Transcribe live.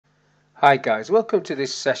Hi guys, welcome to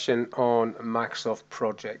this session on Microsoft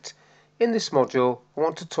Project. In this module, I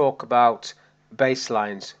want to talk about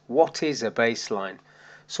baselines. What is a baseline?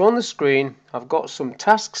 So on the screen, I've got some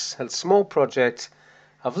tasks, a small project.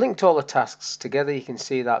 I've linked all the tasks together, you can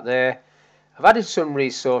see that there. I've added some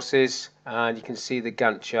resources and you can see the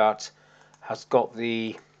Gantt chart has got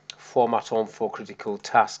the format on for critical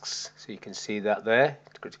tasks. So you can see that there,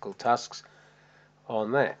 critical tasks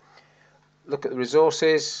on there. Look at the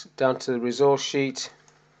resources, down to the resource sheet.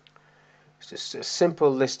 It's just a simple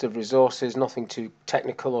list of resources, nothing too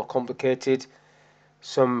technical or complicated.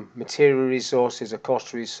 Some material resources, a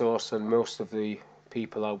cost resource, and most of the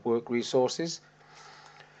people are work resources.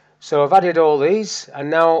 So I've added all these, and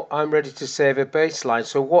now I'm ready to save a baseline.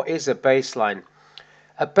 So what is a baseline?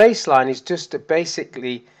 A baseline is just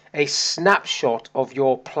basically a snapshot of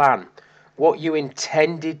your plan, what you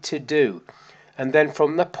intended to do. And then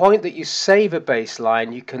from the point that you save a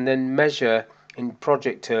baseline, you can then measure in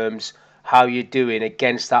project terms how you're doing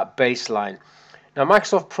against that baseline. Now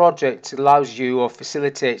Microsoft Project allows you or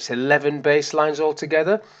facilitates 11 baselines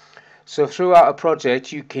altogether. So throughout a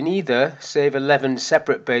project you can either save 11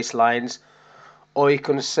 separate baselines, or you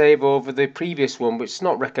can save over the previous one, which is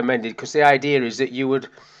not recommended, because the idea is that you would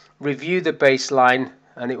review the baseline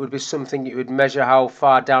and it would be something you would measure how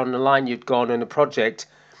far down the line you'd gone in a project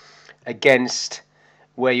against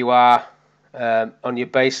where you are on your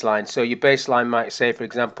baseline. So your baseline might say, for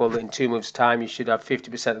example, that in 2 months' time you should have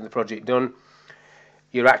 50% of the project done.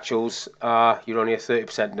 Your actuals are you're only at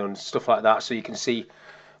 30% done, stuff like that. So you can see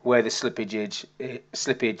where the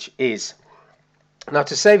slippage is. Now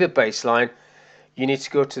to save a baseline, you need to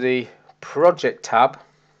go to the Project tab,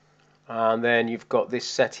 and then you've got this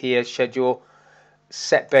set here, Schedule,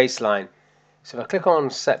 Set Baseline. So if I click on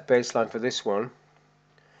Set Baseline for this one,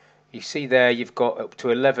 you see there you've got up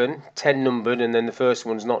to 11, 10 numbered, and then the first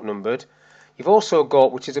one's not numbered. You've also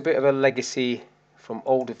got, which is a bit of a legacy from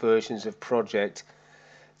older versions of Project,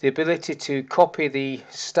 the ability to copy the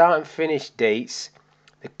start and finish dates,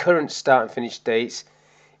 the current start and finish dates,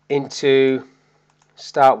 into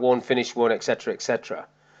start one, finish one, etc., etc.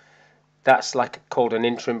 That's like called an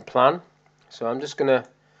interim plan. So I'm just going to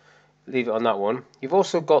leave it on that one. You've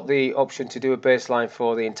also got the option to do a baseline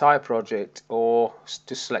for the entire project or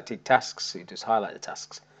just selected tasks. So you just highlight the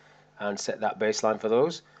tasks and set that baseline for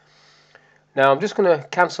those. Now I'm just going to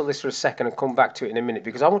cancel this for a second and come back to it in a minute,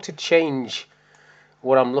 because I want to change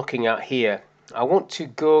what I'm looking at here. I want to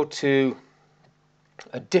go to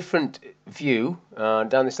a different view.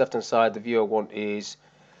 Down this left hand side, the view I want is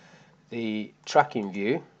the tracking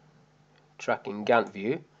view, tracking Gantt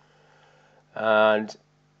view, and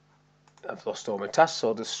I've lost all my tasks, so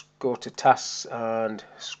I'll just go to tasks and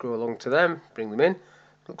scroll along to them, bring them in.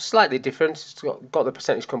 Looks slightly different, it's got the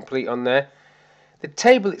percentage complete on there. The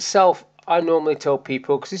table itself, I normally tell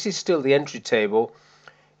people, because this is still the entry table,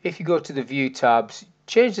 if you go to the view tabs,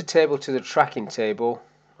 change the table to the tracking table,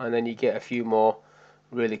 and then you get a few more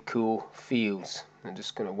really cool fields. I'm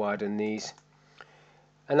just going to widen these.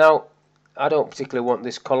 And now I don't particularly want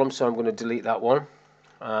this column, so I'm going to delete that one,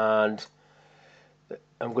 and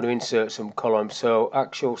I'm going to insert some columns. So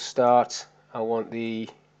actual start, I want the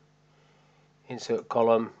insert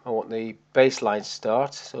column, I want the baseline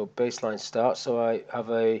start. So baseline start, so I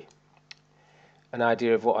have an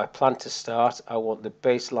idea of what I plan to start. I want the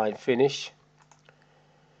baseline finish,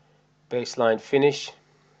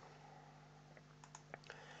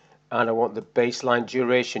 and I want the baseline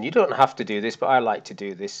duration. You don't have to do this, but I like to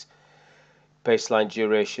do this. Baseline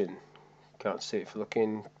duration. Can't see it for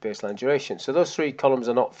looking. Baseline duration. So those three columns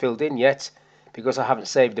are not filled in yet because I haven't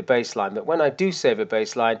saved a baseline. But when I do save a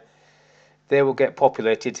baseline, they will get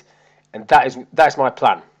populated, and that's my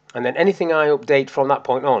plan. And then anything I update from that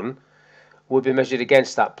point on will be measured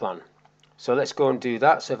against that plan. So let's go and do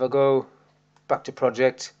that. So if I go back to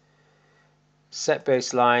project, set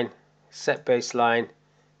baseline,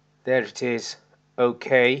 there it is,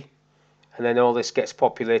 OK, and then all this gets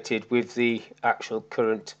populated with the actual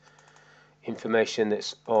current information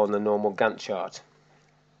that's on the normal Gantt chart.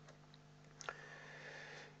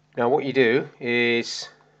 Now what you do is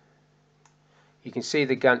you can see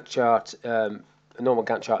the Gantt chart, a normal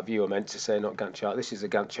Gantt chart view I meant to say, not Gantt chart. This is a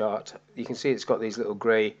Gantt chart. You can see it's got these little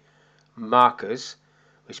grey markers,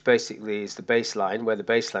 which basically is the baseline, where the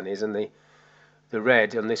baseline is, and the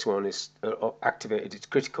red on this one is activated, it's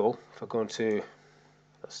critical. If I go into,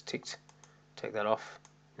 that's ticked, take that off.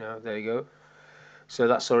 No, there you go. So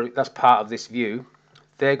that's part of this view.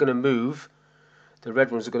 They're going to move, the red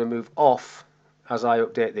ones are going to move off as I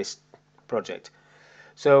update this project.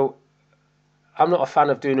 So I'm not a fan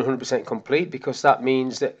of doing 100% complete, because that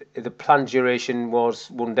means that the planned duration was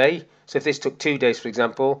 1 day. So if this took 2 days, for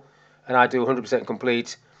example, and I do 100%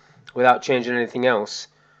 complete without changing anything else,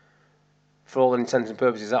 for all intents and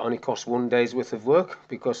purposes, that only costs 1 day's worth of work,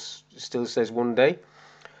 because it still says 1 day.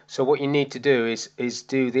 So what you need to do is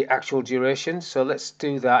do the actual duration. So let's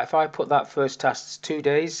do that. If I put that first task as 2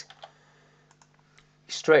 days,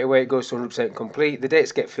 straight away it goes to 100% complete. The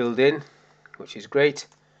dates get filled in, which is great,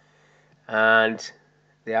 and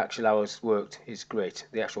the actual hours worked is great.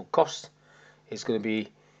 The actual cost is going to be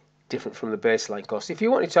different from the baseline cost. If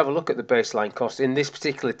you wanted to have a look at the baseline cost in this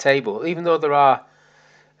particular table, even though there are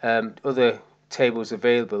other tables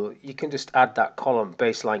available, you can just add that column,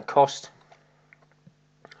 baseline cost,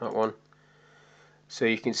 that one, so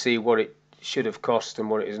you can see what it should have cost and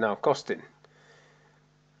what it is now costing.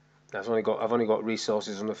 I've only got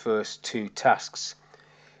resources on the first 2 tasks.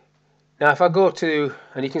 Now if I go to,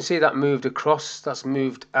 and you can see that moved across, that's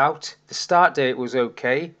moved out. The start date was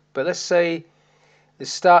okay, but let's say the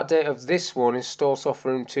start date of this one, install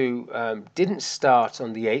software room 2, didn't start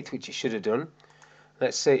on the 8th, which it should have done.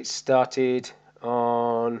 Let's say it started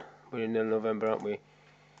on, we're in November, aren't we?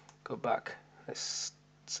 Go back. Let's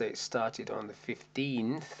say it started on the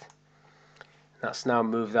 15th. That's now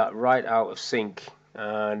moved that right out of sync.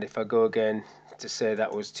 And if I go again to say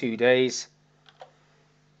that was 2 days,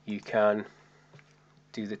 you can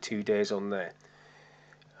do the 2 days on there.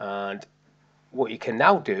 And what you can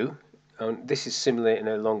now do, and this is simulating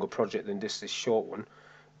a longer project than just this short one,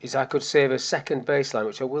 is I could save a second baseline,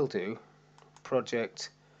 which I will do.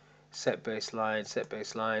 Project, set baseline, set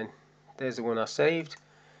baseline. There's the one I saved.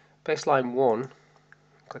 Baseline 1,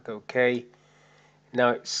 click OK.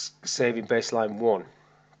 Now it's saving baseline 1.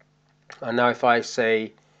 And now if I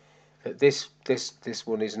say that this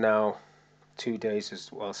one is now 2 days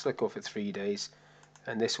as well, so let's go for 3 days,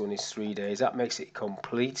 and this one is 3 days, that makes it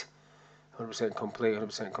complete, 100% complete,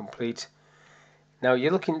 100% complete. Now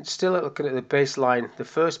you're still looking at the baseline, the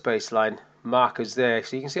first baseline markers there,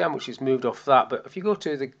 so you can see how much it's moved off that. But if you go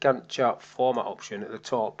to the Gantt chart format option at the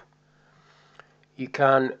top, you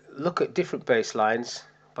can look at different baselines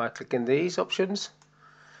by clicking these options.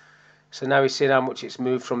 So now we're seeing how much it's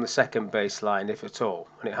moved from the second baseline, if at all,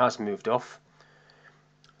 and it has moved off.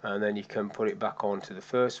 And then you can put it back onto the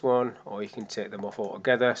first one, or you can take them off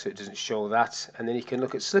altogether so it doesn't show that. And then you can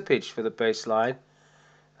look at slippage for the baseline.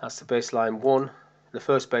 That's the baseline 1, the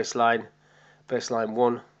first baseline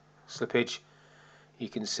 1 slippage. You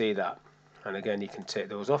can see that. And again, you can take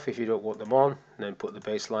those off if you don't want them on, and then put the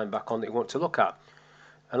baseline back on that you want to look at.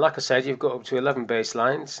 And like I said, you've got up to 11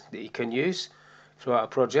 baselines that you can use throughout a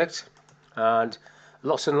project, and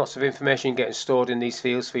lots and lots of information getting stored in these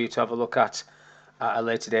fields for you to have a look at a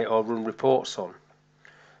later date or run reports on.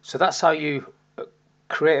 So that's how you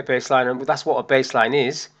create a baseline, and that's what a baseline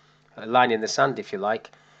is, a line in the sand if you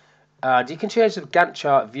like. And you can change the Gantt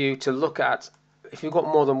chart view to look at, if you've got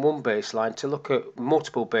more than one baseline, to look at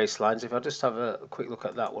multiple baselines. If I just have a quick look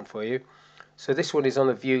at that one for you. So this one is on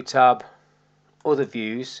the View tab, Other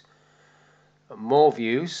Views, More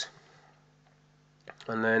Views,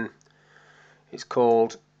 and then it's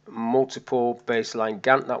called Multiple Baseline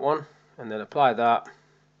Gantt, that one. And then apply that,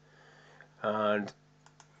 and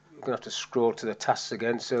we're going to have to scroll to the tasks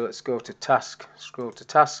again. So let's go to task, scroll to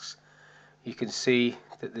tasks. You can see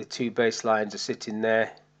that the 2 baselines are sitting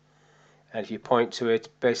there, and if you point to it,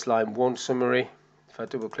 baseline 1 summary, if I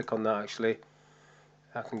double click on that, actually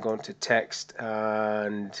I can go into text,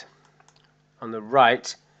 and on the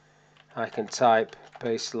right I can type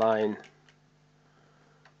baseline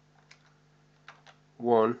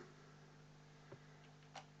 1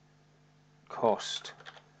 cost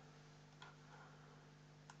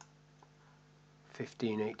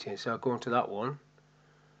 15.18. So I'll go into that one,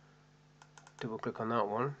 double click on that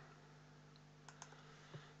one,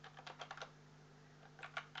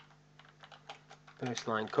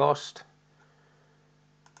 baseline cost,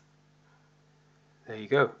 there you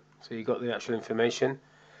go. So you got the actual information,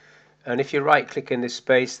 and if you right click in this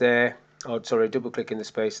space there, or sorry, double click in the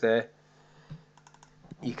space there,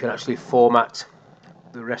 you can actually format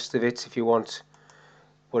the rest of it if you want,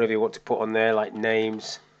 whatever you want to put on there, like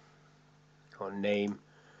names or name.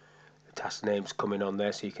 The task names coming on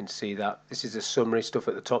there, so you can see that. This is the summary stuff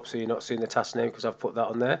at the top, so you're not seeing the task name because I've put that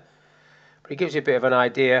on there, but it gives you a bit of an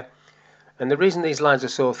idea. And the reason these lines are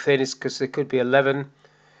so thin is because there could be 11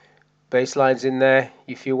 baselines in there.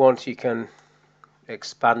 If you want, you can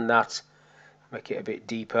expand that, make it a bit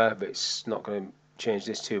deeper, but it's not going to change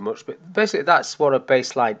this too much. But basically that's what a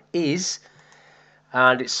baseline is,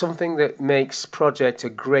 and it's something that makes Project a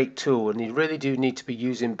great tool, and you really do need to be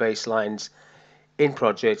using baselines in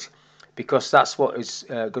Project because that's what is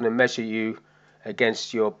going to measure you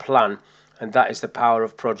against your plan, and that is the power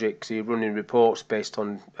of projects. You're running reports based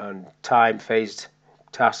on time phased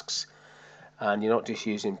tasks, and you're not just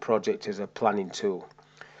using project as a planning tool.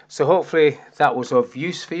 So hopefully that was of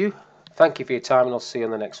use for you. Thank you for your time, and I'll see you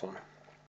on the next one.